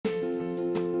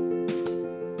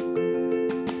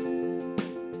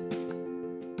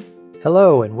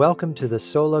Hello and welcome to the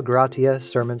Sola Gratia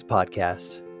Sermons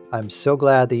Podcast. I'm so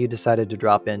glad that you decided to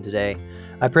drop in today.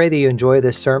 I pray that you enjoy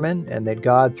this sermon and that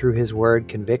God through His Word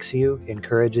convicts you,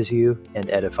 encourages you, and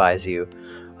edifies you.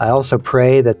 I also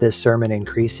pray that this sermon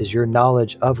increases your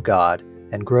knowledge of God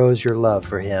and grows your love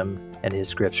for Him and His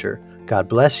Scripture. God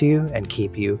bless you and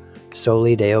keep you.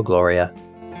 Soli Deo Gloria.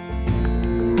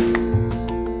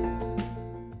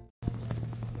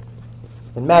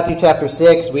 In Matthew chapter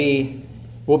 6, we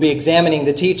will be examining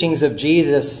the teachings of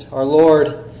Jesus, our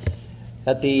Lord,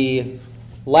 at the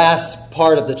last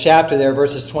part of the chapter there,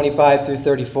 verses 25 through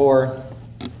 34.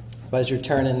 As you're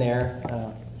turning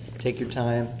there, take your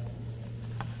time.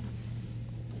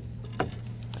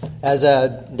 As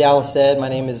Dallas said, my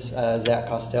name is Zach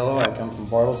Costello. I come from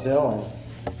Bartlesville,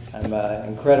 and I'm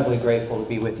incredibly grateful to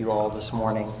be with you all this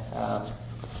morning.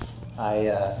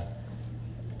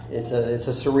 It's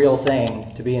a surreal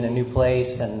thing to be in a new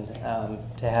place and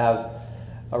to have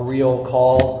a real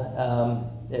call.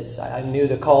 I knew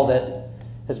the call that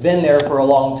has been there for a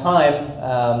long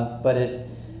time, but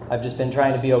I've just been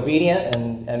trying to be obedient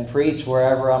and preach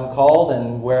wherever I'm called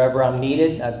and wherever I'm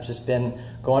needed. I've just been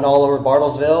going all over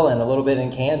Bartlesville and a little bit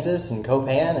in Kansas and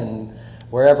Copan and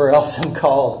wherever else I'm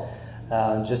called,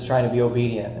 just trying to be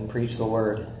obedient and preach the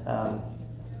Word.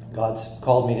 God's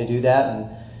called me to do that, and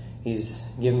He's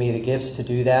given me the gifts to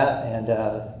do that, and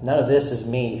none of this is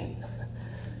me.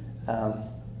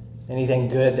 Anything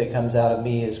good that comes out of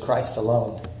me is Christ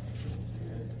alone.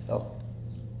 So,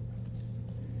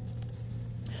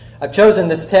 I've chosen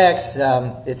this text.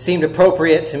 It seemed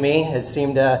appropriate to me. It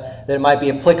seemed that it might be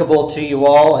applicable to you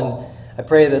all, and I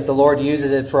pray that the Lord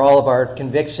uses it for all of our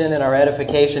conviction and our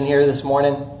edification here this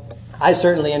morning. I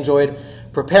certainly enjoyed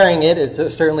preparing it. It's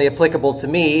certainly applicable to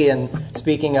me, and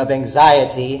speaking of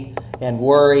anxiety and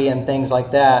worry and things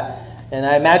like that. And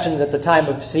I imagine that the time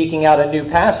of seeking out a new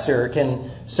pastor can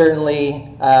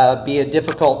certainly be a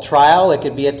difficult trial. It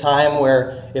could be a time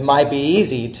where it might be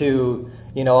easy to,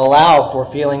 allow for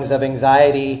feelings of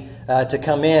anxiety to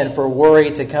come in, for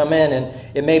worry to come in. And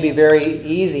it may be very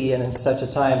easy in such a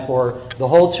time for the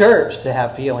whole church to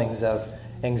have feelings of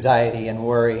anxiety and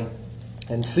worry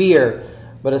and fear.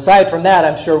 But aside from that,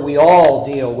 I'm sure we all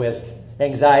deal with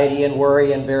anxiety and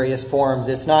worry in various forms.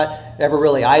 It's not ever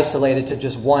really isolated to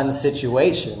just one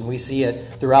situation. We see it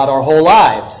throughout our whole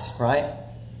lives, right?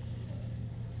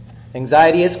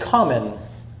 Anxiety is common.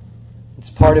 It's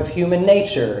part of human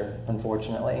nature,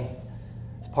 unfortunately.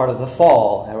 It's part of the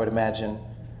fall, I would imagine.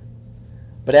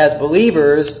 But as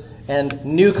believers and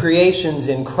new creations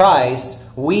in Christ,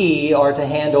 we are to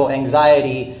handle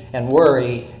anxiety and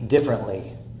worry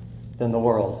differently than the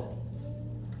world.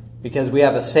 Because we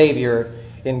have a Savior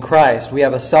in Christ. We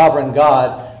have a sovereign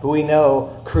God who we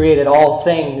know created all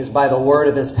things by the word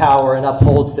of His power and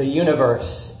upholds the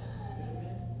universe.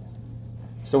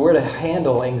 So we're to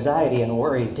handle anxiety and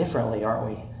worry differently,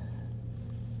 aren't we?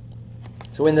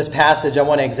 So in this passage, I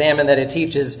want to examine that it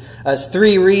teaches us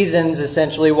three reasons,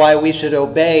 essentially, why we should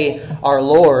obey our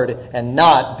Lord and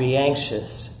not be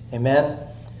anxious. Amen?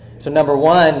 So number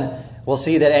one, we'll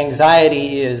see that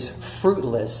anxiety is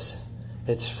fruitless.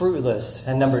 It's fruitless.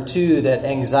 And number two, that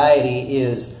anxiety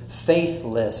is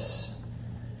faithless.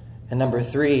 And number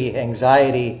three,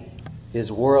 anxiety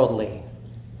is worldly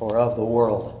or of the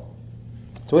world.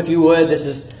 So if you would, this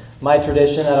is my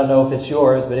tradition. I don't know if it's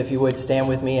yours, but if you would, stand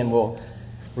with me and we'll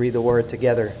read the word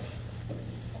together.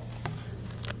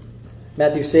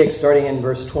 Matthew 6, starting in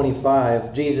verse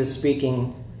 25, Jesus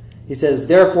speaking, He says,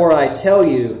 "Therefore I tell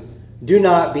you, do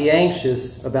not be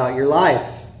anxious about your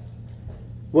life,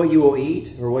 what you will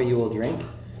eat or what you will drink,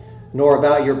 nor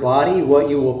about your body, what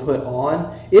you will put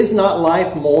on. Is not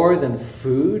life more than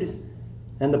food,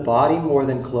 and the body more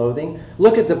than clothing?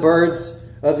 Look at the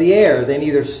birds of the air. They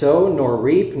neither sow nor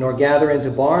reap nor gather into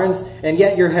barns, and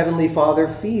yet your heavenly Father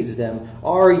feeds them.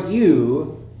 Are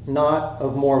you not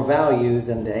of more value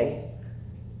than they?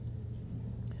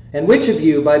 And which of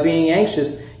you, by being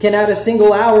anxious, can add a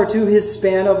single hour to his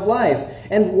span of life?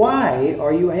 And why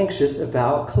are you anxious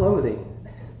about clothing?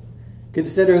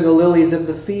 Consider the lilies of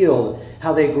the field,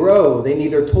 how they grow. They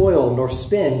neither toil nor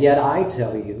spin. Yet I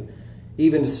tell you,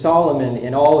 even Solomon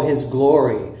in all his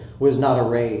glory was not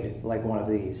arrayed like one of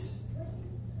these.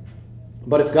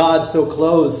 But if God so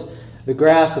clothes the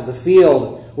grass of the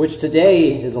field, which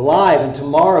today is alive and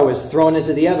tomorrow is thrown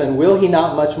into the oven, will He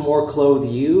not much more clothe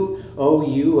you, O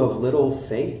you of little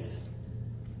faith?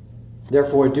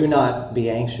 Therefore do not be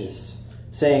anxious,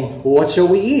 saying, what shall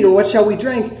we eat, or what shall we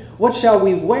drink? What shall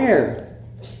we wear?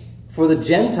 For the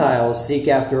Gentiles seek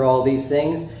after all these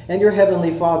things, and your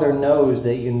heavenly Father knows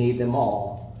that you need them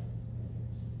all.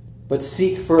 But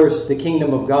seek first the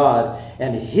kingdom of God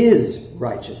and his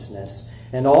righteousness,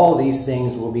 and all these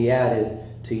things will be added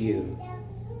to you.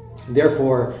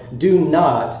 Therefore, do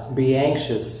not be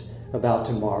anxious about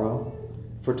tomorrow,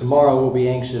 for tomorrow will be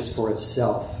anxious for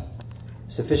itself.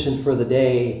 Sufficient for the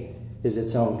day is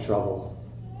its own trouble.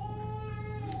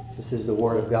 This is the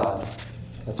word of God.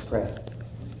 Let's pray.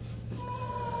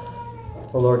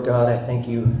 Oh Lord God, I thank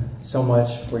you so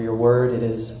much for your word. It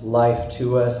is life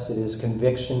to us. It is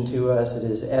conviction to us. It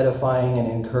is edifying and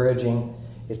encouraging.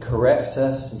 It corrects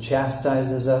us and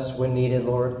chastises us when needed,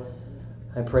 Lord.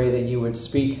 I pray that you would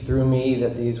speak through me,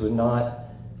 that these would not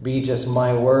be just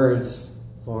my words,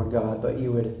 Lord God, but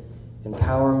you would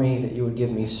empower me, that you would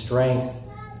give me strength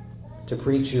to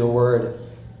preach your word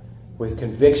with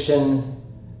conviction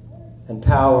and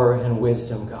power and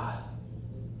wisdom, God.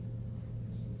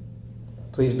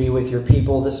 Please be with your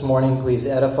people this morning. Please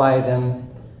edify them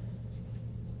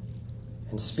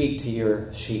and speak to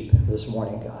your sheep this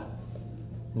morning, God.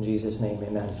 In Jesus' name,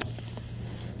 amen.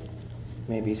 You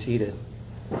may be seated.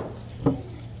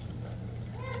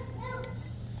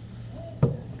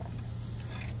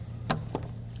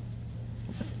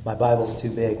 My Bible's too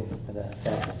big for that.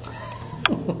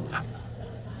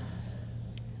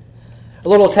 A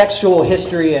little textual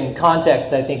history and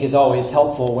context, I think, is always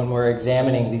helpful when we're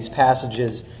examining these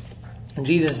passages. And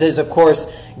Jesus is, of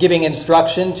course, giving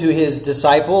instruction to his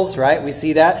disciples, right? We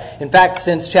see that. In fact,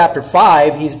 since chapter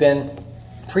 5, he's been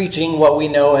preaching what we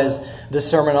know as the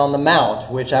Sermon on the Mount,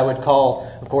 which I would call,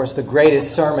 of course, the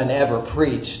greatest sermon ever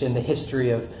preached in the history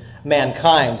of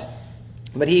mankind.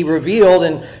 But he revealed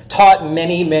and taught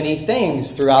many, many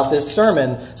things throughout this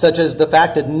sermon, such as the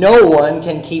fact that no one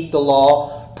can keep the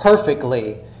law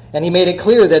perfectly. And he made it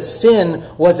clear that sin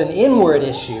was an inward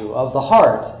issue of the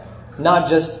heart, not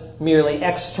just merely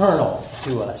external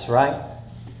to us, right?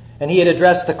 And he had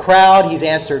addressed the crowd. He's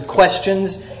answered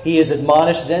questions. He has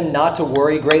admonished them not to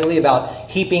worry greatly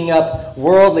about heaping up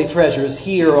worldly treasures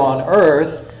here on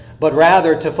earth, but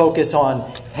rather to focus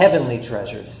on heavenly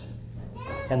treasures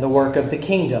and the work of the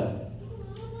kingdom.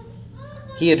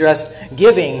 He addressed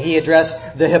giving. He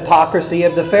addressed the hypocrisy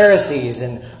of the Pharisees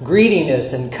and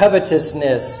greediness and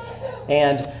covetousness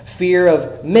and fear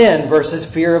of men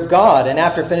versus fear of God. And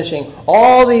after finishing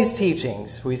all these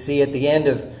teachings, we see at the end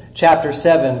of chapter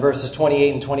 7, verses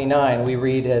 28 and 29, we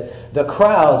read, the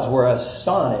crowds were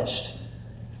astonished,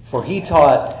 for he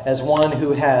taught as one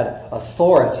who had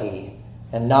authority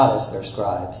and not as their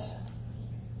scribes.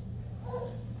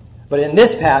 But in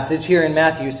this passage here in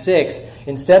Matthew 6,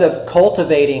 instead of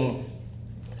cultivating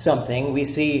something, we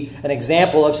see an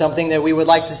example of something that we would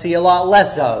like to see a lot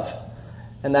less of.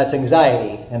 And that's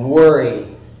anxiety and worry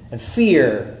and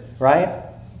fear, right?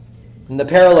 And the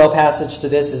parallel passage to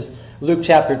this is Luke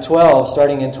chapter 12,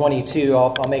 starting in 22.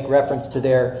 I'll make reference to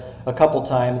there a couple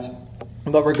times.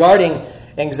 But regarding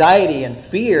anxiety and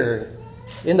fear,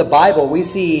 in the Bible, we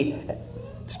see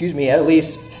at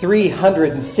least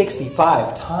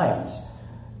 365 times.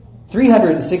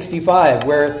 365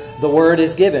 where the word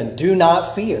is given, do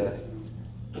not fear.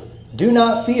 Do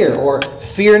not fear, or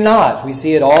fear not. We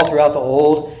see it all throughout the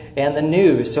Old and the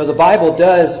New. So the Bible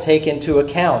does take into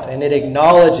account, and it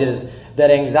acknowledges that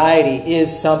anxiety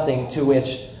is something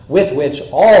with which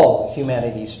all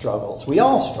humanity struggles. We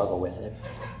all struggle with it.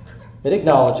 It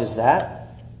acknowledges that.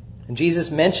 And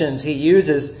Jesus mentions, he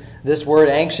uses this word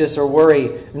anxious or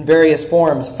worry in various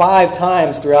forms 5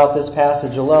 times throughout this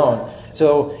passage alone.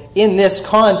 So in this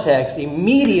context,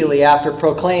 immediately after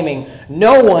proclaiming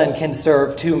no one can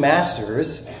serve 2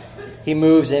 masters, he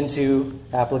moves into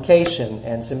application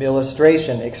and some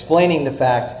illustration, explaining the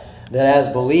fact that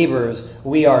as believers,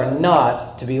 we are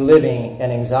not to be living in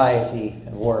anxiety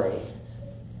and worry.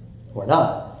 We're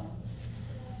not.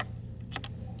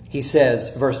 He says,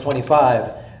 verse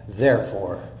 25,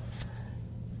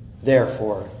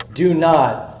 Therefore, do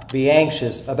not be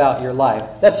anxious about your life.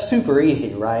 That's super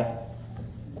easy, right?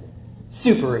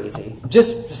 Super easy.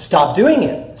 Just stop doing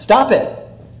it. Stop it.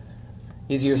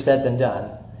 Easier said than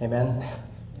done. Amen?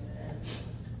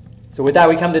 So with that,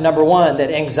 we come to number 1,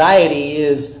 that anxiety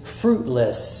is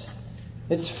fruitless.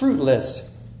 It's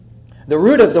fruitless. The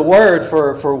root of the word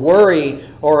for worry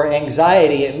or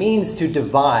anxiety, it means to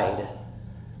divide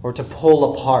or to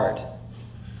pull apart.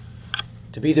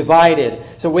 To be divided.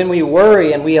 So when we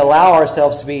worry and we allow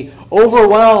ourselves to be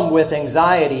overwhelmed with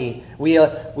anxiety, we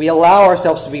allow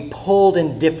ourselves to be pulled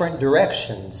in different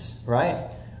directions,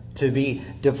 right? To be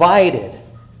divided.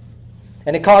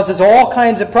 And it causes all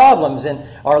kinds of problems, and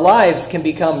our lives can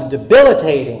become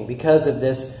debilitating because of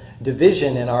this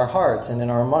division in our hearts and in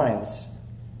our minds.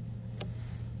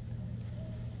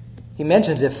 He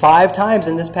mentions it 5 times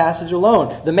in this passage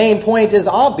alone. The main point is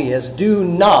obvious. Do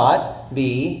not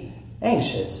be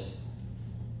anxious.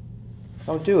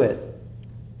 Don't do it.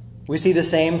 We see the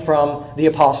same from the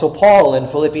Apostle Paul in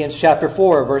Philippians chapter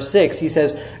 4, verse 6. He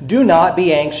says, do not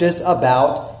be anxious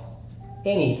about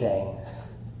anything.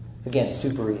 Again,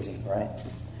 super easy, right?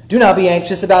 Do not be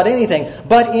anxious about anything,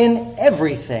 but in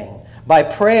everything, by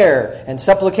prayer and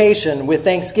supplication with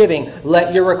thanksgiving,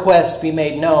 let your requests be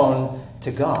made known to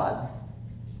God.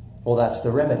 Well, that's the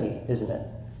remedy, isn't it?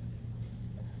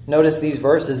 Notice these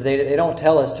verses, they don't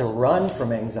tell us to run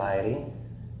from anxiety,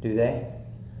 do they?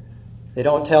 They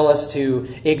don't tell us to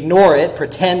ignore it,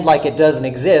 pretend like it doesn't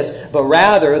exist, but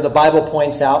rather the Bible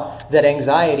points out that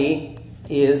anxiety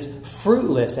is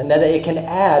fruitless and that it can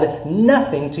add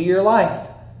nothing to your life.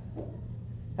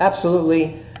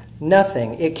 Absolutely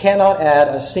nothing. It cannot add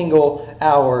a single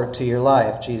hour to your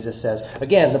life, Jesus says.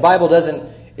 Again, the Bible doesn't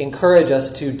encourage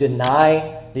us to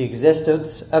deny the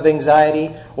existence of anxiety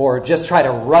or just try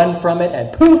to run from it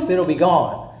and poof, it'll be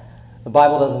gone. The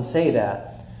Bible doesn't say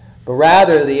that. But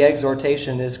rather, the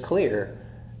exhortation is clear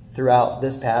throughout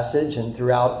this passage and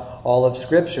throughout all of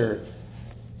Scripture.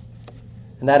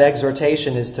 And that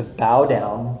exhortation is to bow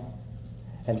down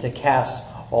and to cast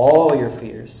all your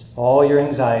fears, all your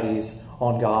anxieties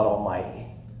on God Almighty.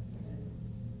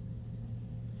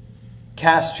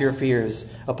 Cast your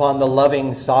fears upon the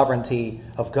loving sovereignty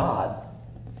of God.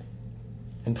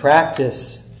 And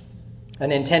practice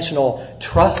an intentional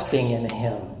trusting in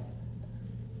Him.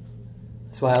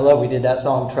 That's why I love we did that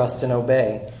song, Trust and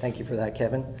Obey. Thank you for that,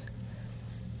 Kevin.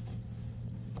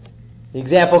 The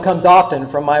example comes often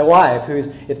from my wife,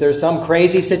 who, if there's some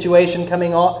crazy situation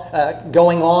going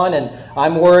on, and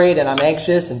I'm worried and I'm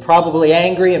anxious and probably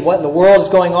angry, and what in the world is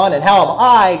going on, and how am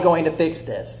I going to fix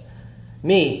this?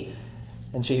 Me.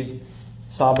 And she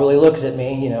somberly looks at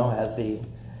me, as the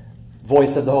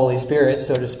voice of the Holy Spirit,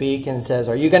 so to speak, and says,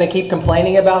 are you going to keep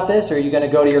complaining about this, or are you going to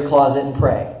go to your closet and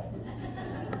pray?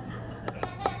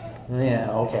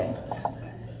 Yeah, okay.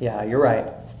 Yeah, you're right.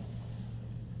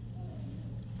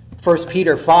 1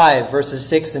 Peter 5, verses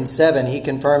 6 and 7, he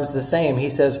confirms the same.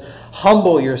 He says,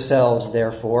 humble yourselves,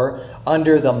 therefore,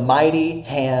 under the mighty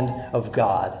hand of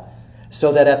God,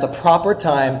 so that at the proper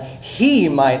time He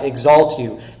might exalt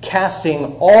you,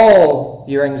 casting all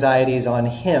your anxieties on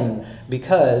Him,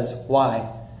 because, why?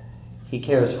 He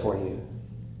cares for you.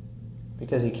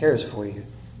 Because He cares for you.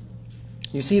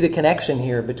 You see the connection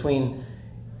here between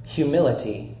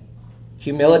humility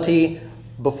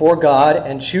before God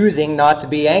and choosing not to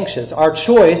be anxious. Our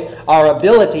choice, our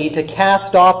ability to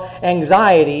cast off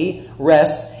anxiety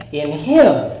rests in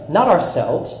Him, not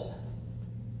ourselves.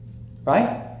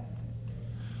 Right?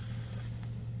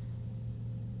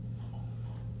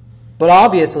 But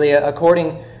obviously,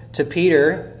 according to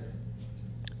Peter,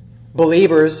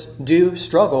 believers do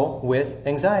struggle with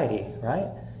anxiety, right?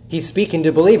 He's speaking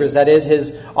to believers. That is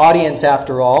his audience,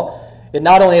 after all. It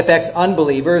not only affects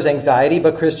unbelievers, anxiety,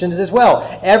 but Christians as well.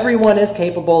 Everyone is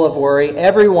capable of worry.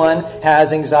 Everyone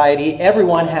has anxiety.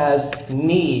 Everyone has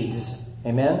needs.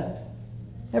 Amen?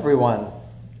 Everyone.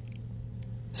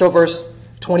 So verse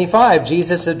 25,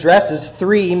 Jesus addresses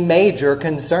 3 major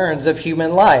concerns of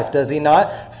human life, does he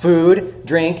not? Food,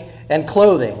 drink, and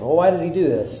clothing. Well, why does he do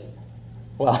this?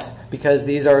 Well, because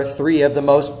these are 3 of the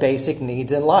most basic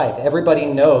needs in life. Everybody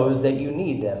knows that you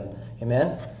need them.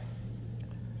 Amen?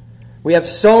 We have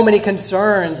so many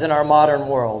concerns in our modern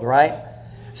world, right?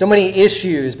 So many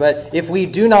issues, but if we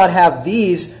do not have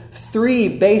these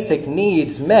 3 basic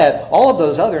needs met, all of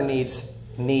those other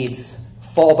needs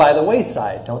fall by the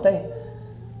wayside, don't they?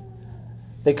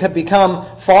 They could become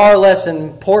far less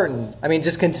important. I mean,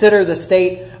 just consider the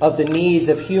state of the needs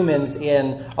of humans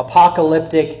in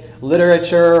apocalyptic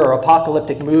literature or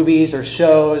apocalyptic movies or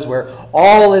shows where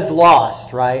all is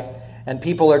lost, right? And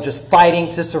people are just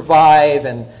fighting to survive,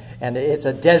 and it's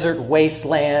a desert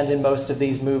wasteland in most of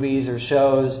these movies or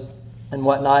shows and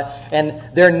whatnot. And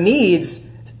their needs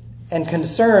and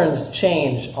concerns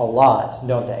change a lot,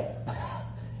 don't they?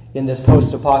 In this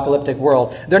post-apocalyptic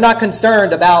world. They're not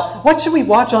concerned about, what should we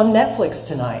watch on Netflix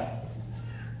tonight?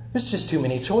 There's just too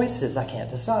many choices. I can't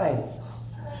decide.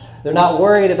 They're not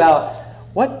worried about,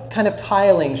 what kind of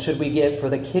tiling should we get for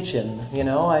the kitchen?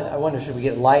 I wonder, should we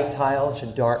get light tile?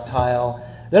 Should dark tile?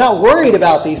 They're not worried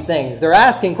about these things. They're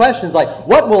asking questions like,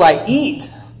 what will I eat?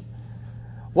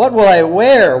 What will I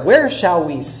wear? Where shall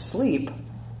we sleep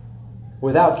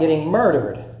without getting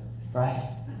murdered? Right?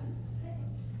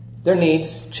 Their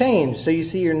needs change. So you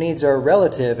see your needs are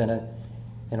relative in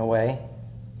a way.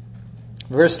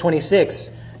 Verse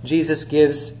 26, Jesus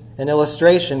gives an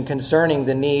illustration concerning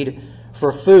the need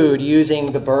for food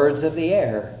using the birds of the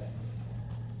air.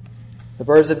 The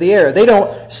birds of the air. They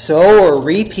don't sow or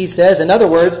reap, he says. In other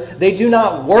words, they do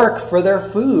not work for their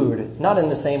food. Not in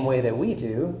the same way that we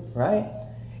do, right?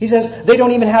 He says they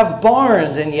don't even have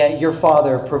barns, and yet your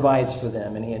Father provides for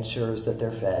them, and he ensures that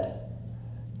they're fed.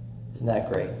 Isn't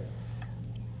that great?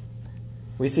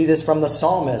 We see this from the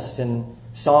psalmist in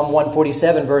Psalm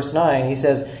 147, verse 9. He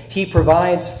says, he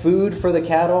provides food for the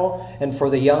cattle and for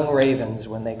the young ravens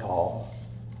when they call.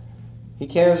 He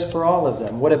cares for all of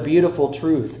them. What a beautiful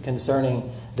truth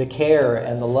concerning the care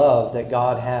and the love that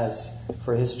God has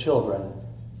for his children.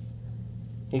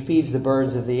 He feeds the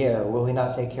birds of the air. Will he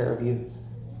not take care of you?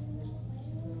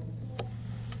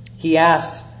 He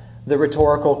asked the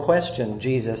rhetorical question,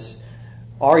 Jesus,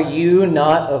 are you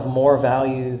not of more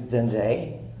value than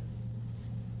they?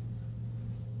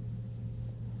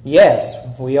 Yes,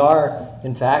 we are,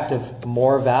 in fact, of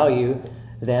more value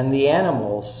than the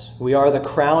animals. We are the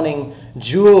crowning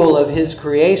jewel of his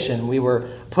creation. We were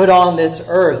put on this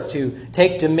earth to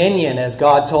take dominion, as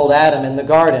God told Adam in the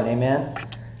garden. Amen?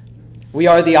 We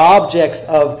are the objects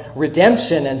of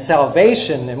redemption and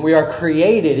salvation, and we are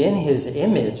created in his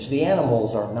image. The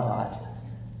animals are not.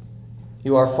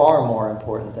 You are far more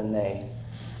important than they.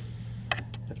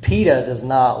 PETA does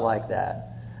not like that.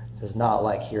 Does not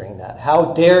like hearing that.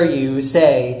 How dare you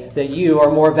say that you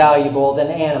are more valuable than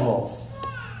animals?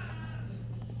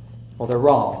 Well, they're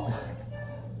wrong.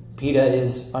 PETA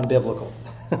is unbiblical.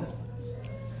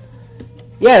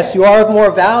 Yes, you are of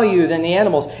more value than the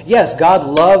animals. Yes, God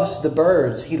loves the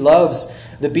birds. He loves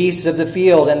the beasts of the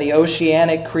field and the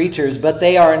oceanic creatures, but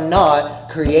they are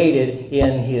not created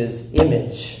in his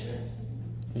image.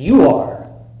 You are.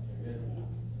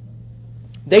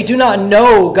 They do not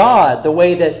know God the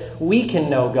way that we can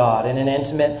know God in an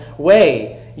intimate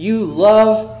way. You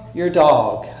love your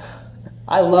dog.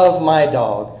 I love my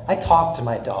dog. I talk to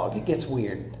my dog. It gets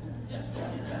weird.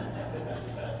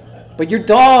 But your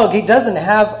dog, he doesn't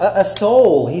have a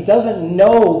soul. He doesn't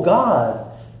know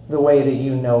God the way that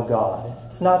you know God.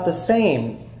 It's not the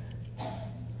same.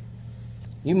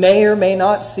 You may or may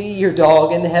not see your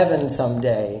dog in heaven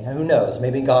someday. Who knows?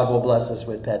 Maybe God will bless us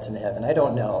with pets in heaven. I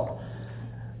don't know.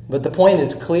 But the point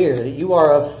is clear that you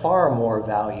are of far more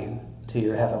value to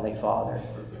your Heavenly Father.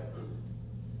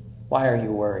 Why are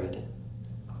you worried?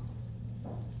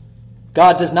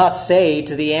 God does not say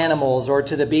to the animals or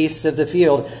to the beasts of the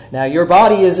field, now your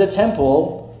body is a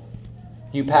temple,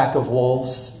 you pack of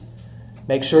wolves.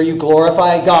 Make sure you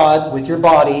glorify God with your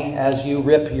body as you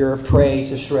rip your prey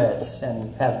to shreds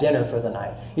and have dinner for the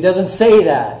night. He doesn't say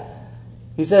that.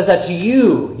 He says that to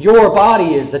you, your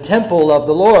body is the temple of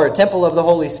the Lord, temple of the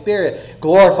Holy Spirit.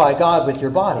 Glorify God with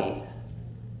your body.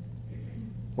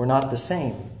 We're not the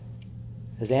same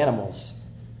as animals.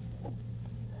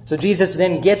 So Jesus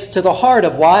then gets to the heart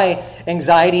of why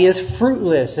anxiety is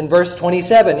fruitless. In verse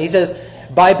 27, he says,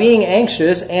 by being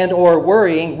anxious and or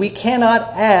worrying, we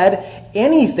cannot add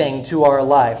anything to our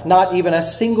life, not even a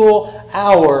single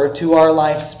hour to our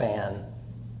lifespan.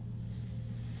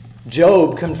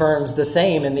 Job confirms the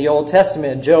same in the Old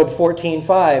Testament, Job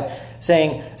 14:5,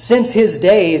 saying, since his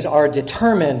days are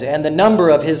determined and the number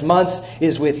of his months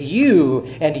is with you,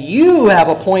 and you have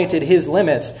appointed his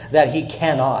limits that he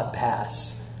cannot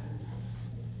pass.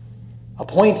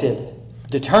 Appointed,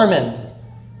 determined,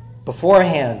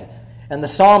 beforehand. And the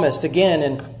psalmist, again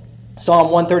in Psalm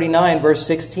 139, verse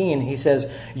 16, he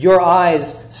says, your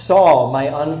eyes saw my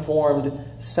unformed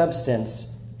substance.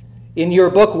 In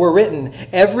your book were written,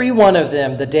 every one of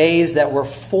them, the days that were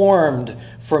formed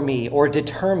for me or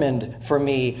determined for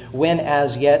me, when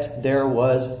as yet there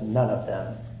was none of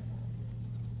them.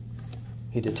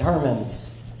 He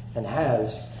determines and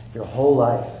has your whole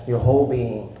life, your whole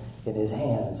being in his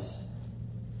hands.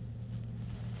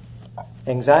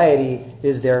 Anxiety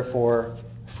is therefore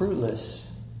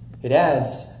fruitless. It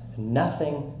adds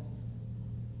nothing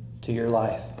to your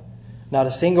life. Not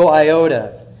a single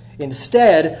iota.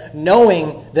 Instead,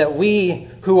 knowing that we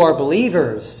who are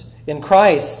believers in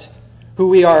Christ, who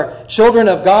we are children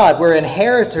of God, we're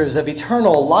inheritors of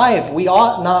eternal life, we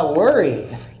ought not worry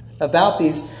about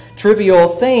these trivial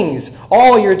things.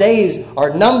 All your days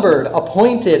are numbered,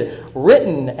 appointed,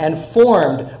 written, and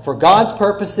formed for God's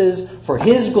purposes, for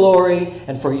his glory,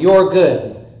 and for your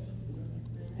good.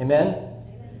 Amen?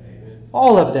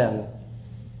 All of them.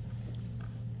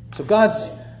 So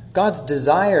God's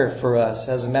desire for us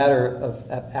as a matter of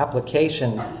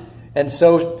application, and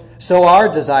so our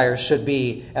desire should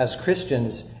be as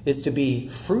Christians, is to be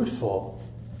fruitful.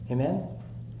 Amen?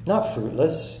 Not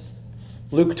fruitless.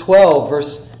 Luke 12,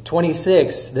 verse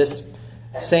 26, this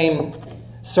same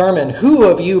sermon. Who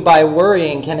of you by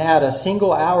worrying can add a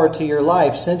single hour to your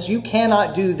life, since you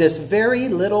cannot do this very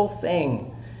little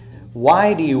thing?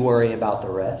 Why do you worry about the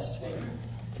rest?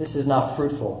 This is not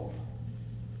fruitful.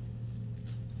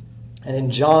 And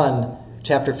in John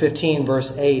chapter 15,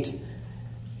 verse 8,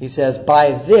 he says,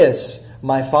 "By this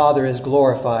my Father is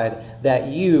glorified, that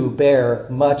you bear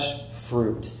much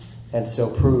fruit, and so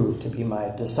prove to be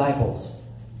my disciples."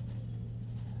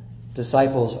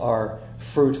 Disciples are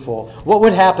fruitful. What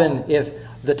would happen if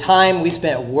the time we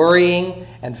spent worrying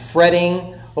and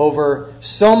fretting over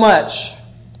so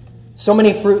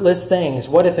many fruitless things,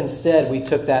 what if instead we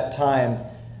took that time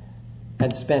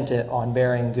and spent it on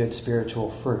bearing good spiritual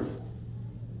fruit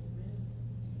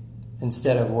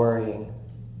instead of worrying?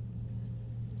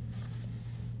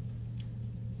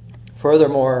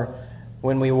 Furthermore,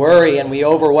 when we worry and we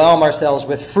overwhelm ourselves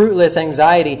with fruitless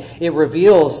anxiety, it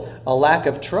reveals a lack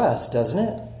of trust, doesn't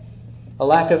it? A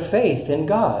lack of faith in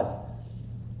God.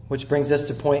 Which brings us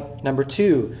to point number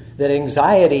 2, that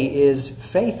anxiety is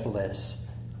faithless.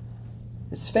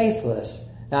 It's faithless.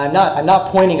 Now, I'm not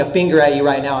pointing a finger at you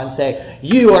right now and saying,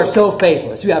 you are so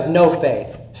faithless. You have no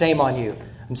faith. Shame on you.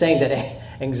 I'm saying that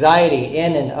anxiety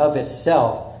in and of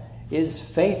itself is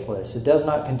faithless. It does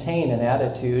not contain an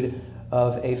attitude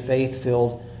of a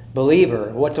faith-filled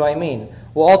believer. What do I mean?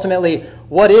 Well, ultimately,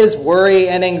 what is worry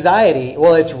and anxiety?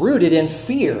 Well, it's rooted in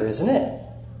fear, isn't it?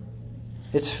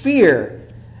 It's fear.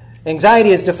 Anxiety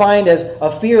is defined as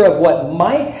a fear of what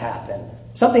might happen,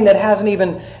 something that hasn't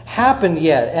even happened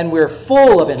yet, and we're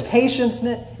full of impatience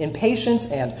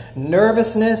and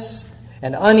nervousness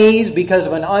and unease because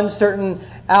of an uncertain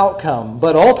outcome.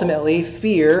 But ultimately,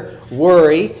 fear,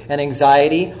 worry, and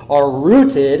anxiety are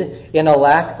rooted in a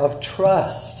lack of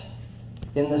trust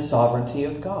in the sovereignty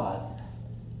of God.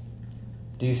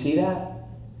 Do you see that?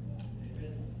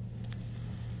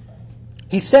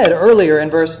 He said earlier in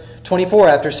verse 24,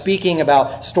 after speaking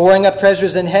about storing up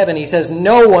treasures in heaven, he says,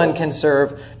 "No one can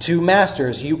serve two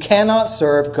masters. You cannot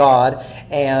serve God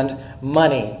and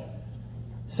money."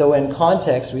 So in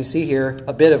context, we see here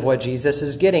a bit of what Jesus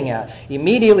is getting at.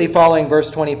 Immediately following verse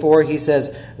 24, he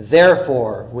says,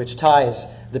 "Therefore," which ties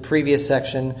the previous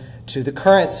section to the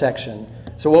current section.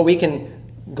 So what we can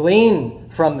glean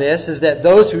from this is that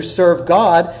those who serve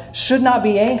God should not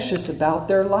be anxious about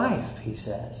their life, he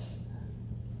says.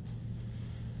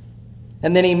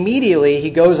 And then immediately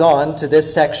he goes on to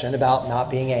this section about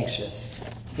not being anxious.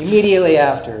 Immediately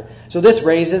after. So this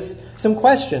raises some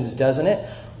questions, doesn't it?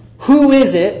 Who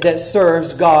is it that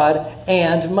serves God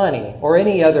and money or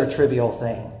any other trivial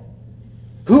thing?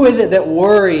 Who is it that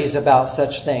worries about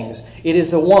such things? It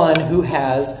is the one who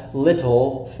has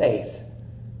little faith.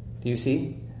 Do you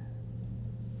see?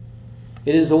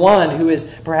 It is the one who is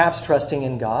perhaps trusting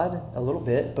in God a little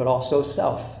bit, but also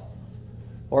self.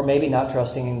 Or maybe not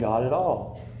trusting in God at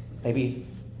all. Maybe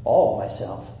all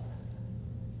myself.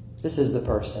 This is the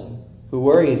person who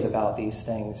worries about these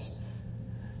things.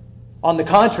 On the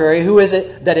contrary, who is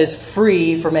it that is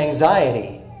free from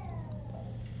anxiety?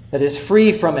 That is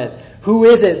free from it? Who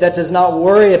is it that does not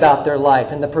worry about their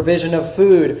life and the provision of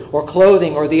food or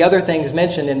clothing or the other things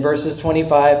mentioned in verses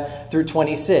 25 through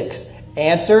 26?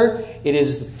 Answer, it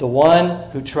is the one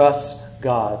who trusts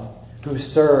God, who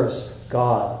serves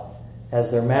God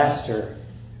as their master,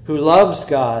 who loves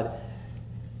God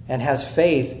and has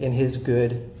faith in his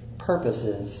good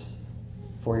purposes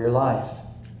for your life.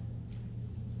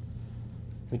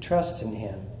 We trust in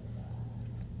him.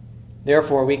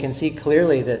 Therefore, we can see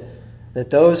clearly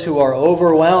that those who are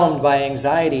overwhelmed by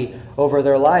anxiety over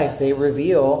their life, they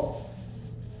reveal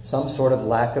some sort of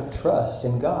lack of trust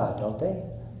in God, don't they?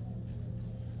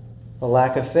 A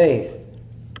lack of faith.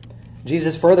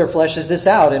 Jesus further fleshes this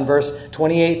out in verse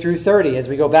 28 through 30. As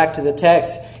we go back to the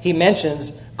text, he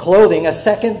mentions clothing a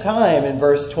second time in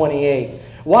verse 28.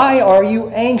 "Why are you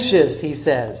anxious?" he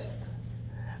says.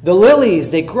 "The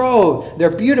lilies, they grow. They're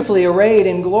beautifully arrayed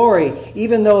in glory,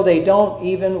 even though they don't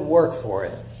even work for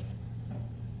it."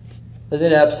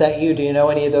 Doesn't it upset you? Do you know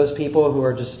any of those people who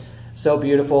are just so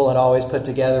beautiful and always put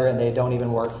together and they don't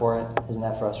even work for it? Isn't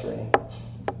that frustrating?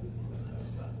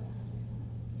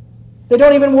 They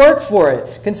don't even work for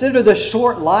it. Consider the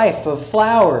short life of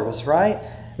flowers, right?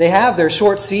 They have their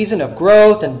short season of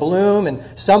growth and bloom, and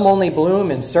some only bloom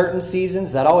in certain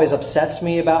seasons. That always upsets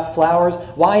me about flowers.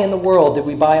 Why in the world did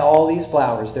we buy all these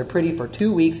flowers? They're pretty for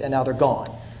 2 weeks and now they're gone.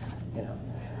 You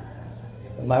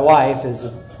know. My wife is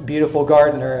a beautiful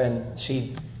gardener, and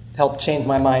she helped change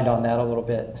my mind on that a little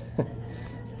bit.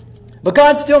 But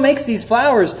God still makes these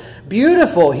flowers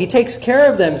beautiful. He takes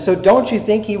care of them. So don't you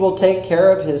think he will take care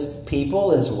of his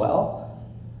people as well?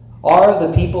 Are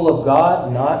the people of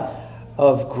God not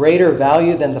of greater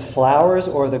value than the flowers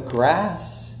or the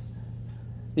grass?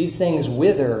 These things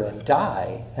wither and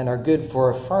die and are good for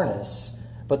a furnace,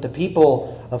 But the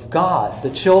people of God, the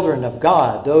children of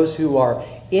God, those who are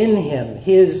in Him,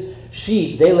 His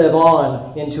sheep, they live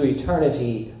on into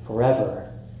eternity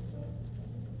forever.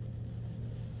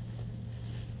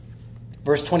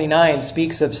 Verse 29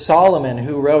 speaks of Solomon,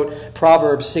 who wrote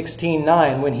Proverbs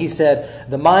 16:9, when he said,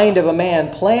 "The mind of a man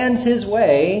plans his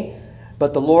way,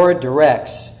 but the Lord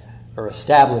directs or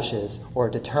establishes or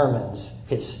determines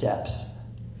his steps."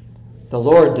 The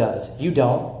Lord does. You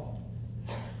don't.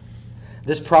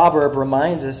 This proverb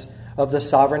reminds us of the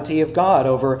sovereignty of God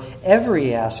over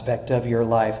every aspect of your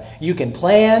life. You can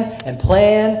plan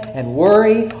and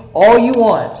worry all you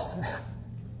want.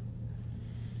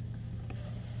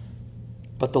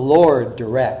 But the Lord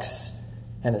directs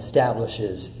and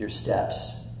establishes your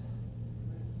steps.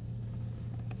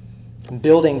 And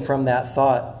building from that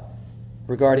thought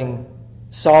regarding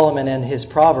Solomon and his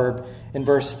proverb, in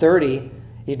verse 30,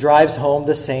 he drives home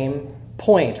the same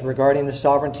point regarding the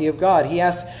sovereignty of God. He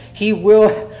asks,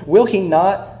 will he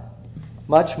not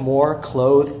much more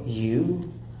clothe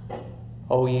you,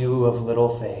 O you of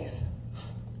little faith?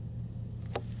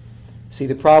 See,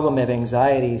 the problem of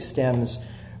anxiety stems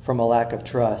from a lack of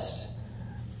trust,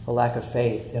 a lack of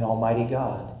faith in Almighty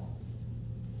God.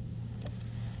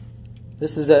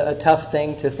 This is a tough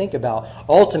thing to think about.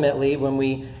 Ultimately, when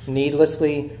we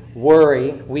needlessly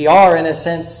worry, we are, in a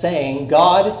sense, saying,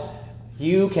 God,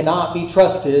 you cannot be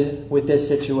trusted with this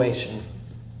situation.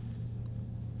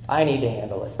 I need to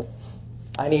handle it.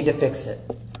 I need to fix it.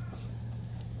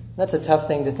 That's a tough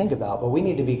thing to think about, but we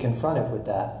need to be confronted with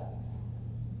that.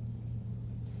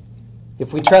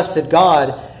 If we trusted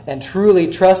God and truly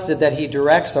trusted that He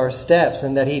directs our steps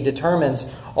and that He determines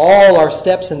all our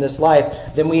steps in this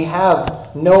life, then we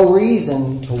have no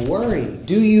reason to worry.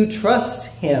 Do you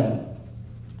trust Him?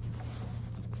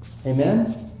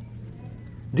 Amen?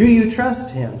 Do you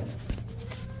trust Him?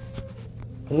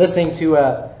 I'm listening to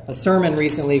a sermon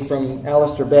recently from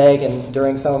Alistair Begg, and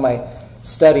during some of my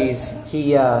studies,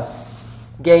 he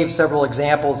gave several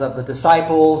examples of the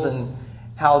disciples and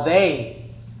how they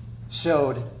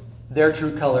showed their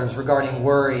true colors regarding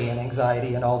worry and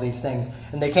anxiety and all these things.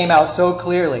 And they came out so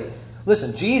clearly.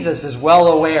 Listen, Jesus is well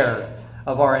aware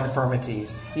of our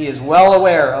infirmities. He is well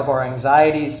aware of our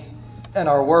anxieties and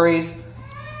our worries.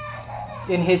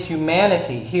 In His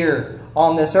humanity here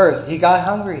on this earth, He got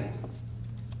hungry.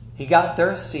 He got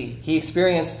thirsty. He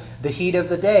experienced the heat of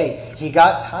the day. He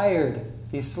got tired.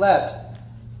 He slept.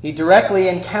 He directly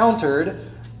encountered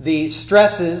the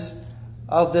stresses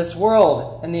of this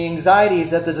world and the anxieties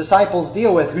that the disciples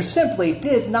deal with, who simply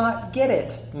did not get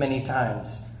it many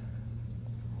times.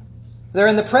 They're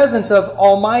in the presence of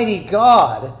Almighty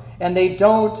God, and they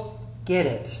don't get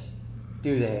it,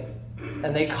 do they?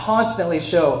 And they constantly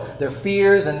show their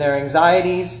fears and their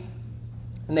anxieties,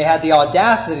 and they had the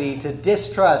audacity to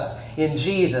distrust in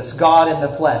Jesus, God in the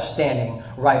flesh, standing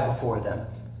right before them.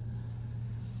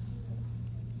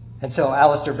 And so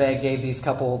Alistair Begg gave these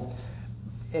couple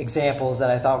examples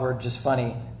that I thought were just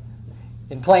funny.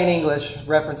 In plain English,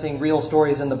 referencing real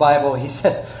stories in the Bible, he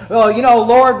says, well,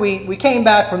 Lord, we came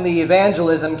back from the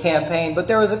evangelism campaign, but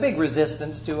there was a big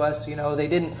resistance to us. They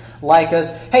didn't like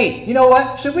us. Hey, you know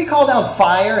what? Should we call down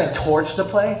fire and torch the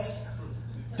place?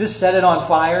 Just set it on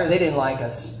fire? They didn't like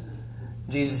us.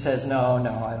 Jesus says, no,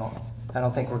 I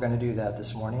don't think we're going to do that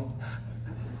this morning.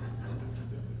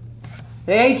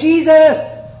 Hey,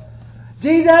 Jesus,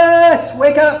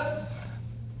 wake up.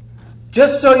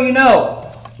 Just so you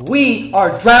know, we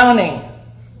are drowning.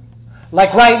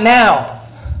 Like right now.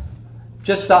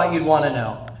 Just thought you'd want to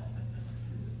know.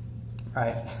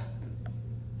 Right?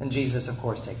 And Jesus, of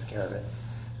course, takes care of it.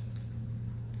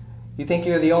 You think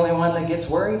you're the only one that gets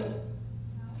worried?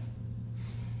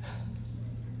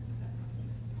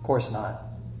 Of course not.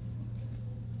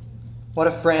 What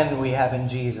a friend we have in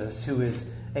Jesus, who is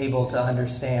able to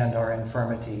understand our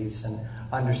infirmities and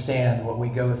understand what we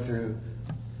go through.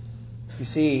 You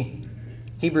see,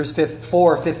 Hebrews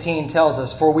 4:15 tells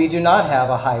us, "For we do not have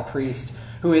a high priest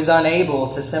who is unable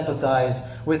to sympathize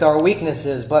with our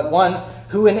weaknesses, but one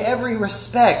who in every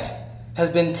respect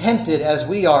has been tempted as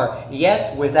we are,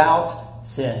 yet without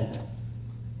sin."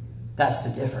 That's the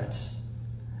difference.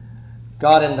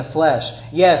 God in the flesh.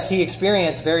 Yes, He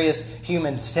experienced various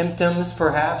human symptoms,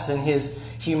 perhaps, in His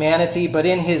humanity, but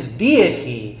in His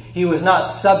deity, He was not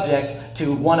subject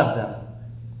to one of them.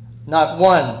 Not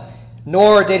one.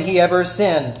 Nor did He ever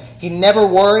sin. He never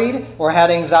worried or had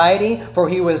anxiety, for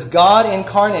He was God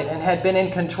incarnate and had been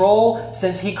in control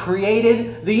since He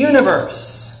created the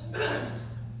universe.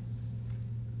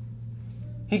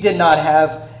 He did not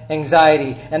have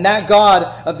anxiety. And that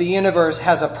God of the universe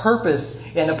has a purpose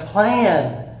and a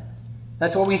plan.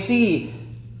 That's what we see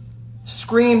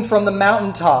screamed from the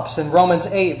mountaintops in Romans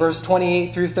 8, verse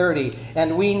 28 through 30.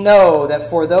 And we know that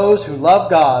for those who love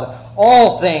God,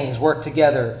 all things work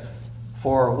together.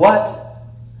 For what?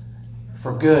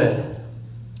 For good.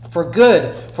 For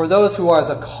good, for those who are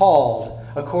the called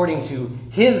according to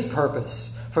his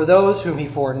purpose. For those whom he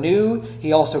foreknew,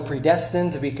 he also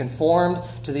predestined to be conformed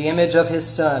to the image of his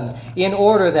Son, in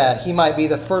order that he might be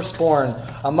the firstborn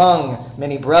among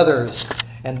many brothers.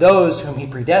 And those whom he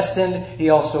predestined, he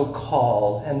also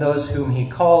called. And those whom he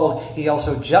called, he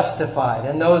also justified.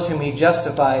 And those whom he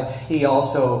justified, he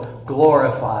also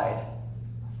glorified.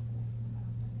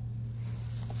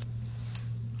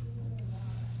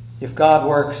 If God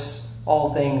works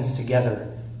all things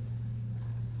together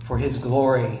for his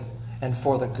glory and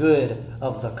for the good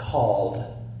of the called,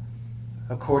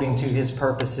 according to his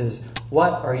purposes,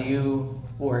 what are you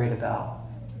worried about?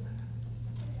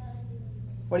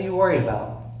 What are you worried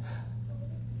about?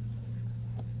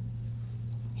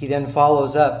 He then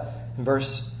follows up in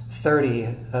verse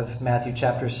 30 of Matthew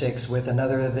chapter 6 with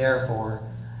another therefore,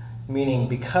 meaning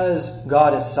because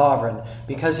God is sovereign,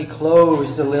 because he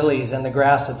clothes the lilies and the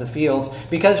grass of the fields,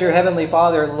 because your heavenly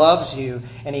Father loves you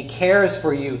and he cares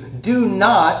for you, do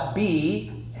not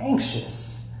be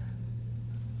anxious.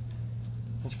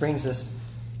 Which brings us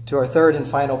to our third and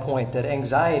final point, that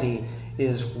anxiety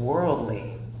is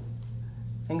worldly.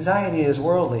 Anxiety is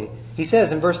worldly. He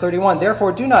says in verse 31,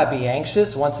 therefore do not be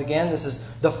anxious. Once again, this is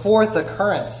the fourth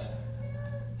occurrence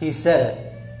he said it.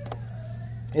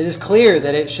 It is clear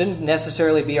that it shouldn't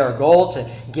necessarily be our goal to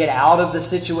get out of the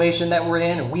situation that we're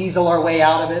in and weasel our way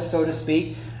out of it, so to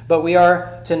speak. But we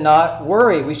are to not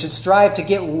worry. We should strive to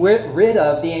get rid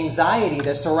of the anxiety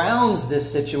that surrounds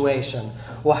this situation.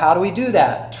 Well, how do we do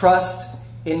that? Trust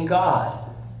in God.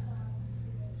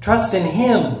 Trust in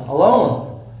him alone.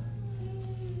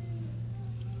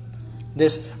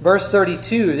 This verse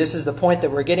 32, this is the point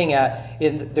that we're getting at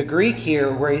in the Greek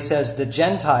here, where he says the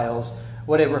Gentiles.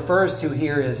 What it refers to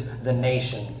here is the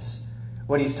nations.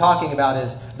 What he's talking about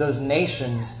is those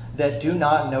nations that do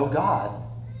not know God.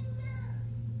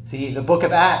 See, the book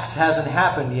of Acts hasn't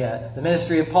happened yet. The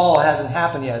ministry of Paul hasn't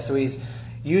happened yet. So he's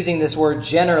using this word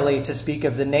generally to speak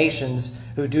of the nations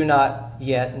who do not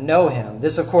yet know him.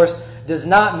 This, of course, does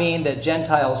not mean that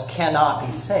Gentiles cannot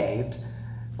be saved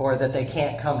or that they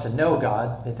can't come to know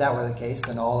God. If that were the case,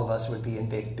 then all of us would be in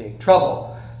big, big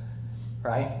trouble.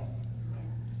 Right?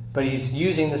 But he's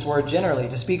using this word generally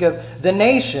to speak of the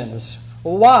nations.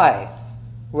 Why?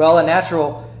 Well, a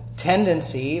natural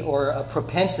tendency or a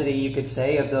propensity, you could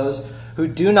say, of those who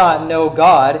do not know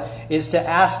God is to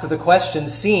ask the question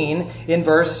seen in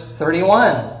verse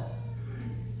 31.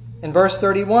 In verse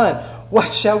 31,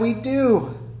 what shall we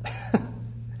do?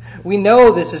 We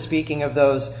know this is speaking of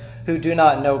those who do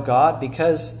not know God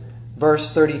because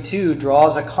verse 32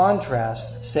 draws a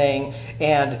contrast saying,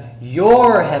 and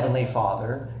your heavenly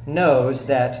Father knows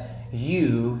that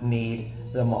you need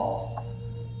them all.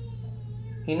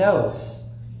 He knows.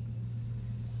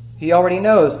 He already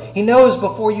knows. He knows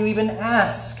before you even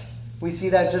ask. We see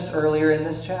that just earlier in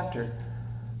this chapter.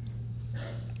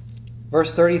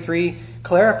 Verse 33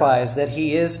 clarifies that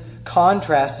he is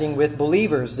contrasting with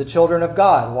believers, the children of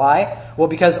God. Why? Well,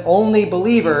 because only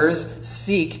believers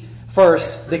seek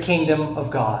first the kingdom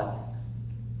of God.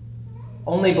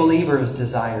 Only believers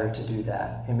desire to do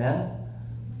that. Amen?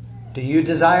 Do you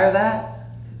desire that?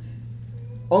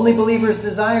 Only believers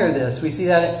desire this. We see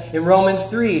that in Romans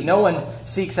 3. No one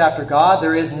seeks after God.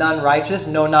 There is none righteous,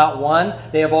 no, not one.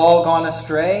 They have all gone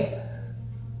astray.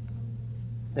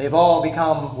 They've all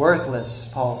become worthless,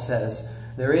 Paul says.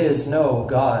 There is no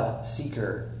God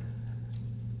seeker.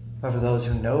 But for those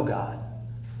who know God,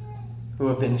 who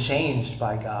have been changed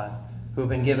by God, who have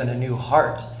been given a new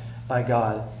heart by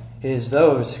God, it is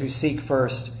those who seek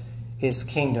first his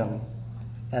kingdom,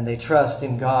 and they trust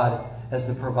in God as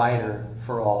the provider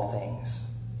for all things.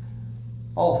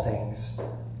 All things.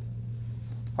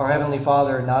 Our Heavenly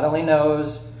Father not only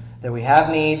knows that we have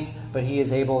needs, but he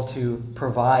is able to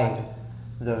provide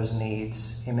those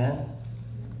needs. Amen?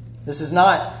 This is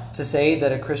not to say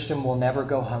that a Christian will never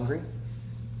go hungry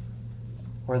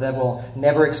or that will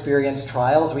never experience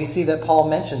trials. We see that Paul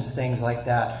mentions things like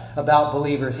that about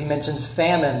believers. He mentions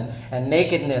famine and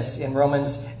nakedness in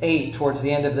Romans 8 towards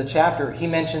the end of the chapter. He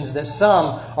mentions that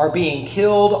some are being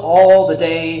killed all the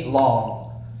day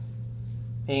long,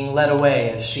 being led away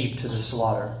as sheep to the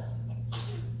slaughter.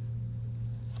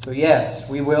 So yes,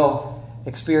 we will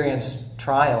experience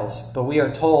trials, but we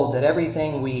are told that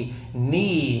everything we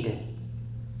need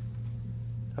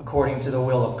according to the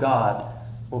will of God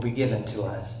will be given to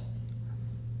us.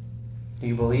 Do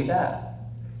you believe that?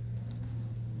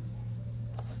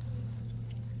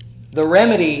 The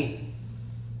remedy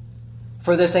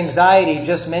for this anxiety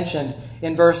just mentioned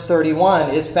in verse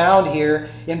 31 is found here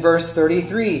in verse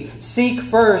 33. Seek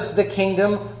first the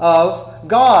kingdom of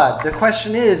God. The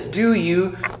question is, do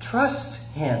you trust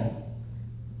Him?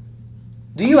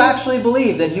 Do you actually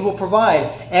believe that He will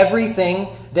provide everything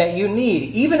that you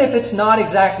need, even if it's not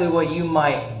exactly what you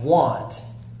might want?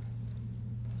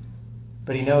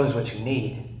 But He knows what you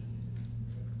need.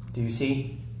 Do you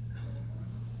see?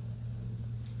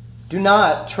 Do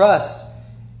not trust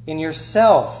in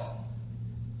yourself.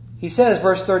 He says,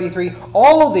 verse 33,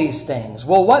 all these things.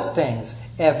 Well, what things?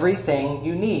 Everything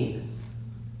you need.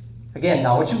 Again,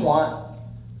 not what you want,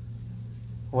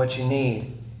 what you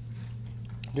need.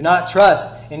 Do not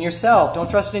trust in yourself. Don't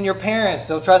trust in your parents.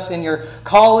 Don't trust in your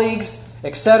colleagues,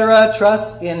 etc.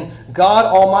 Trust in God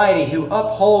Almighty, who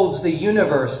upholds the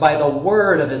universe by the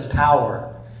word of His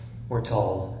power, we're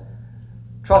told.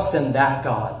 Trust in that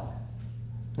God,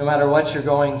 no matter what you're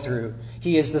going through.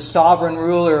 He is the sovereign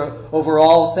ruler over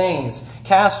all things.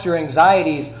 Cast your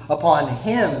anxieties upon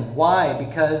Him. Why?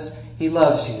 Because He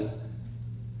loves you,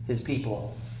 His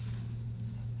people.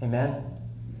 Amen?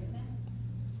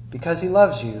 Because He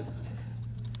loves you.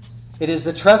 It is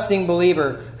the trusting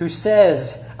believer who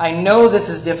says, I know this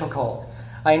is difficult.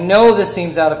 I know this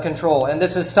seems out of control, and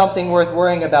this is something worth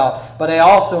worrying about. But I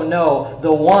also know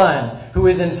the one who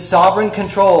is in sovereign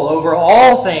control over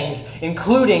all things,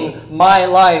 including my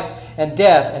life and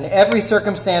death and every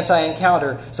circumstance I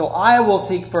encounter. So I will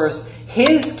seek first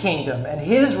His kingdom and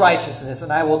His righteousness,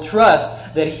 and I will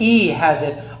trust that He has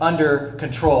it under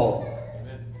control.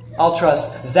 I'll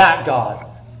trust that God.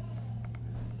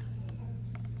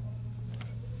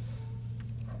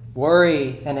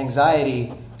 Worry and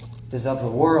anxiety is of the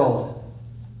world.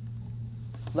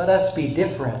 Let us be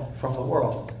different from the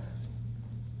world.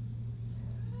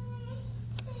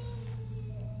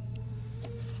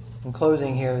 In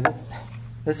closing here,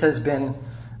 this has been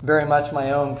very much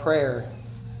my own prayer,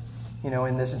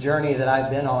 in this journey that I've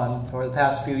been on over the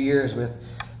past few years with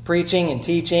preaching and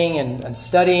teaching and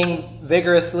studying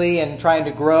vigorously and trying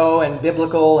to grow in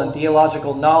biblical and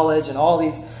theological knowledge and all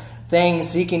these things,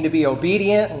 seeking to be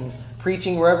obedient and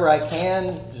preaching wherever I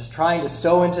can, just trying to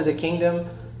sow into the kingdom,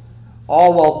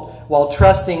 all while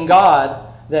trusting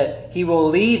God that He will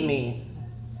lead me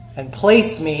and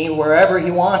place me wherever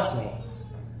He wants me.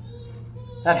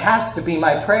 That has to be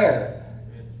my prayer.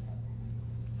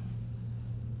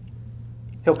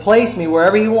 He'll place me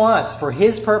wherever He wants for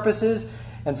His purposes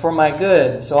and for my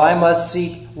good. So I must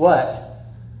seek what?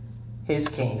 His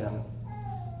kingdom.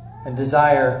 And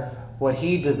desire what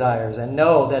He desires. And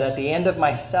know that at the end of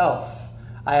myself,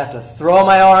 I have to throw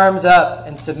my arms up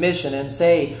in submission and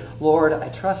say, Lord, I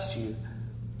trust You.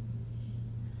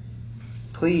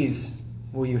 Please,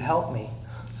 will You help me?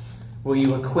 Will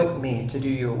You equip me to do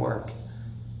Your work?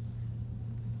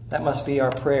 That must be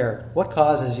our prayer. What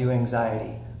causes you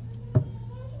anxiety?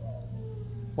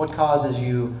 What causes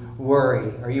you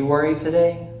worry? Are you worried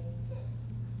today?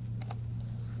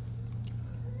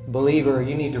 Believer,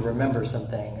 you need to remember some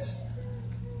things.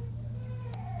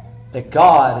 That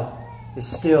God is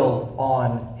still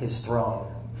on His throne.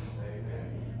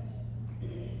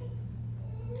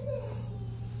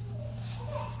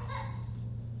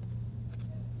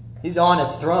 He's on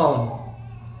His throne.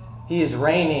 He is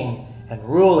reigning and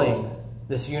ruling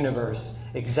this universe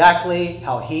exactly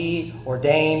how He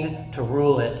ordained to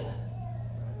rule it.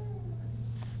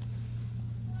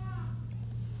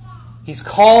 He's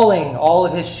calling all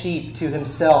of His sheep to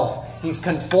Himself. He's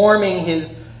conforming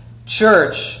His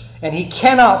church, and He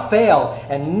cannot fail,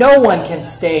 and no one can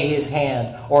stay His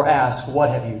hand or ask, what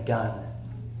have you done?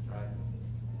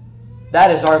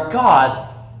 That is our God.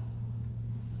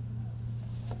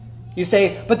 You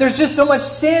say, but there's just so much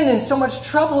sin and so much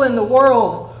trouble in the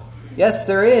world. Yes,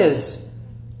 there is.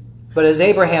 But as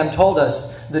Abraham told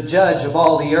us, the judge of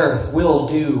all the earth will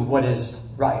do what is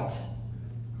right.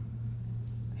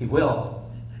 He will.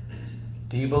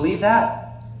 Do you believe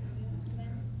that?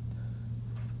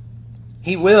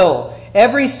 He will.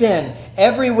 Every sin,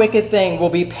 every wicked thing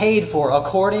will be paid for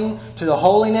according to the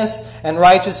holiness and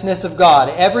righteousness of God.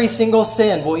 Every single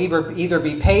sin will either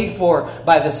be paid for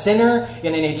by the sinner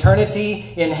in an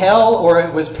eternity in hell, or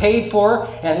it was paid for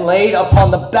and laid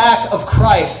upon the back of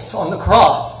Christ on the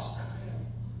cross.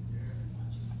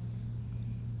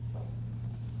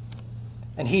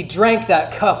 And He drank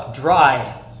that cup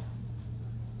dry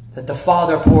that the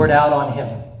Father poured out on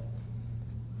Him.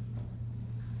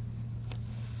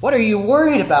 What are you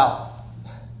worried about?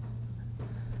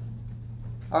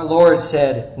 Our Lord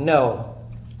said, no.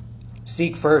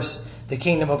 Seek first the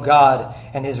kingdom of God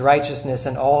and His righteousness,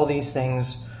 and all these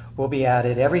things will be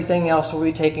added. Everything else will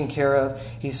be taken care of.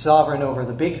 He's sovereign over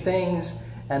the big things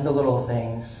and the little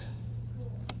things.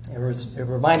 It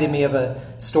reminded me of a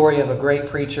story of a great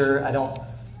preacher. I don't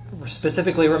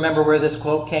specifically remember where this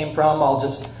quote came from. I'll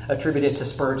just attribute it to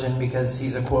Spurgeon because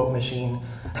he's a quote machine.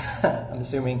 I'm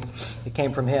assuming it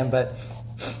came from him. But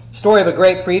story of a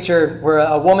great preacher where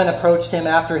a woman approached him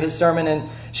after his sermon and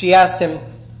she asked him,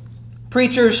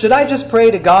 "Preacher, should I just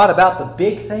pray to God about the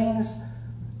big things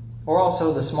or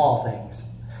also the small things?"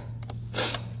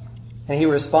 And he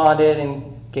responded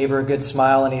and gave her a good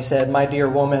smile and he said, "My dear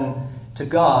woman, to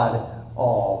God,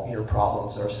 all your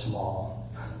problems are small."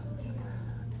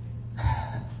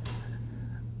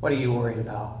 What are you worried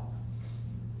about?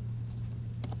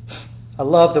 I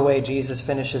love the way Jesus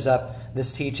finishes up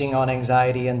this teaching on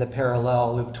anxiety in the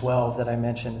parallel, Luke 12, that I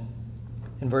mentioned.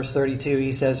 In verse 32,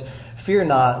 he says, "Fear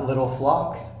not, little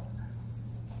flock."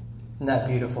 Isn't that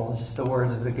beautiful? Just the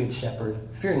words of the Good Shepherd.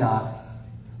 "Fear not,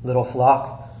 little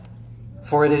flock,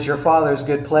 for it is your Father's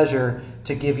good pleasure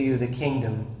to give you the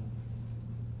kingdom."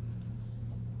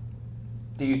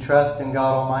 Do you trust in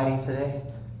God Almighty today?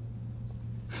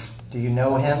 Do you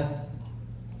know Him?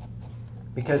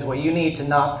 Because what you need to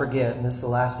not forget, and this is the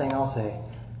last thing I'll say,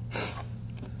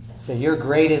 that your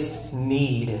greatest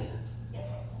need,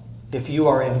 if you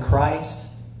are in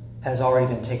Christ, has already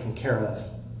been taken care of.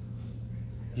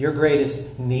 Your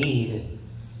greatest need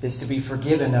is to be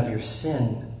forgiven of your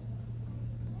sin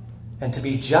and to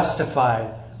be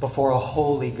justified before a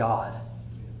holy God.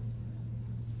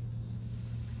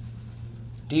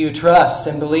 Do you trust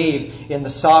and believe in the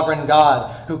sovereign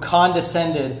God who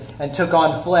condescended and took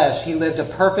on flesh? He lived a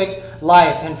perfect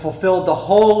life and fulfilled the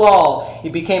whole law. He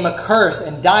became a curse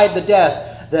and died the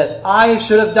death that I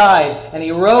should have died, and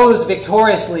He rose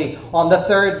victoriously on the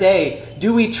third day.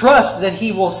 Do we trust that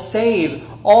He will save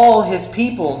all His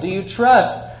people? Do you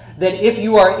trust that if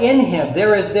you are in Him,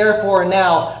 there is therefore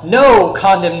now no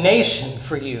condemnation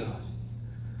for you?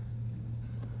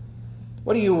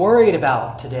 What are you worried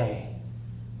about today?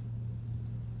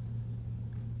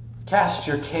 Cast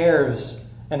your cares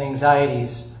and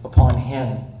anxieties upon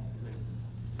Him.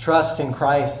 Trust in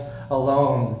Christ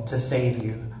alone to save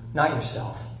you, not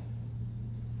yourself.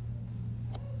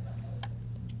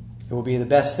 It will be the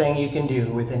best thing you can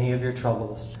do with any of your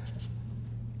troubles.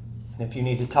 And if you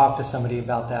need to talk to somebody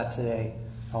about that today,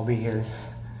 I'll be here.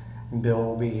 And Bill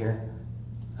will be here.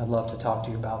 I'd love to talk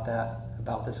to you about that,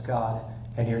 about this God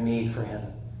and your need for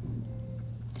Him.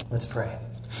 Let's pray.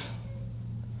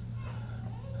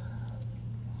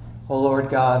 Oh Lord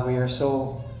God, we are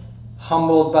so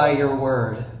humbled by your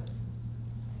word.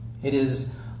 It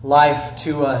is life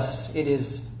to us. It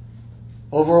is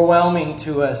overwhelming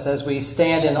to us as we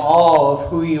stand in awe of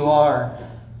who you are.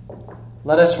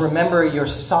 Let us remember your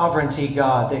sovereignty,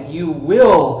 God, that you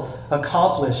will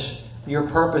accomplish your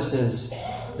purposes,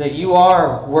 that you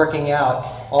are working out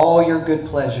all your good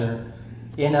pleasure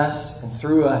in us and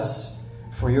through us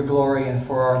for your glory and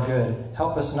for our good.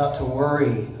 Help us not to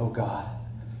worry, O God.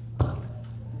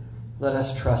 Let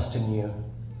us trust in you.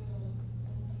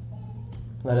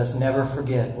 Let us never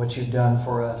forget what you've done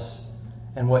for us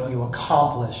and what you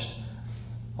accomplished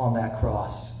on that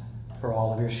cross for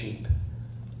all of your sheep.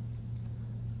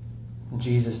 In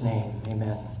Jesus' name,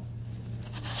 amen.